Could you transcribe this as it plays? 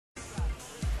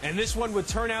And this one would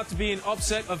turn out to be an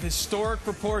upset of historic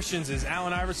proportions as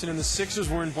Allen Iverson and the Sixers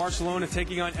were in Barcelona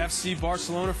taking on FC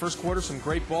Barcelona. First quarter, some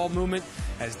great ball movement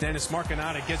as Dennis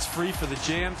Marcanata gets free for the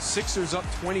jam. Sixers up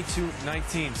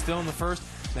 22-19. Still in the first,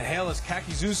 Mihalis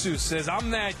Kakizusu says, "I'm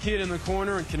that kid," in the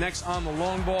corner and connects on the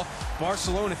long ball.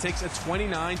 Barcelona takes a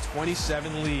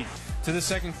 29-27 lead. To the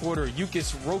second quarter,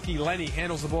 Yukis Roki-Lenny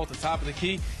handles the ball at the top of the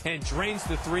key and drains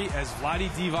the three as Vlade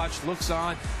Divac looks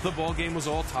on. The ball game was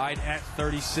all tied at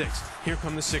 36. Here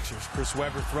come the Sixers. Chris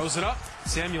Webber throws it up.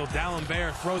 Samuel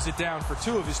D'Alembert throws it down for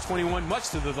 2 of his 21, much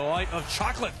to the delight of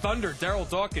Chocolate Thunder Daryl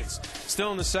Dawkins.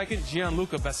 Still in the second,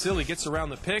 Gianluca Basili gets around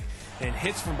the pick and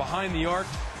hits from behind the arc.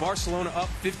 Barcelona up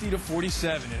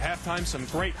 50-47. At halftime, some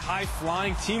great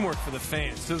high-flying teamwork for the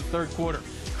fans. To the third quarter,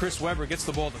 Chris Webber gets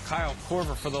the ball to Kyle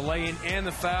Korver for the lay-in and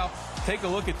the foul. Take a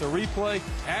look at the replay.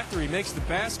 After he makes the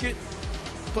basket,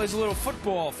 plays a little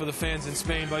football for the fans in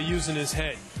Spain by using his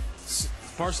head.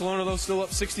 Barcelona, though, still up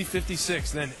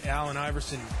 60-56. Then Allen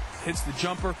Iverson hits the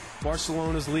jumper.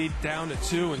 Barcelona's lead down to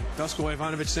 2, and Dusko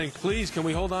Ivanovic saying, "Please, can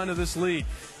we hold on to this lead?"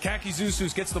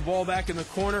 Kakizusus gets the ball back in the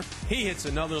corner. He hits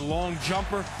another long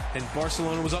jumper, and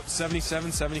Barcelona was up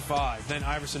 77-75. Then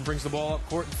Iverson brings the ball up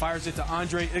court and fires it to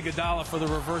Andre Iguodala for the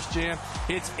reverse jam.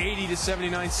 It's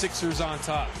 80-79, Sixers on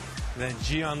top. Then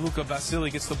Gianluca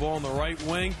Basili gets the ball in the right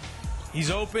wing. He's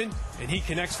open, and he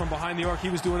connects from behind the arc. He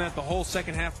was doing that the whole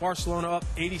second half. Barcelona up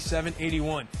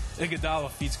 87-81. Iguodala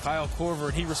feeds Kyle Korver,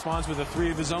 and he responds with a 3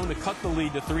 of his own to cut the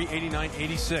lead to 3,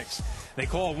 89-86. They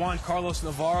call Juan Carlos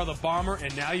Navarro the bomber,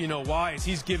 and now you know why. As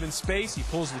he's given space, he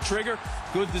pulls the trigger.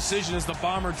 Good decision as the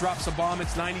bomber drops a bomb.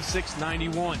 It's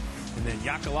 96-91. And then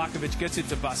Jakalakovic gets it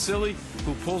to Basili,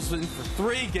 who pulls in for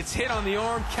 3, gets hit on the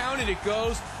arm, counted, it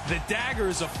goes. The dagger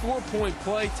is a 4-point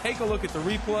play. Take a look at the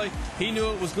replay. He knew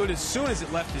it was good as soon as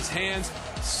it left his hands.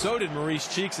 So did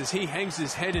Maurice Cheeks as he hangs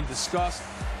his head in disgust.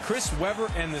 Chris Webber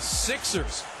and the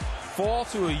Sixers fall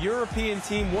to a European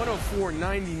team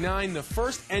 104-99, the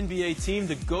first NBA team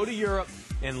to go to Europe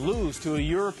and lose to a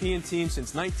European team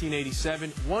since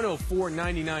 1987,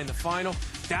 104-99 the final.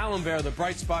 D'Alembert, the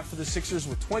bright spot for the Sixers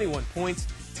with 21 points,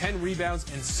 10 rebounds,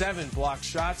 and 7 blocked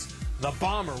shots. The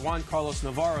bomber, Juan Carlos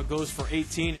Navarro, goes for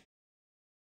 18.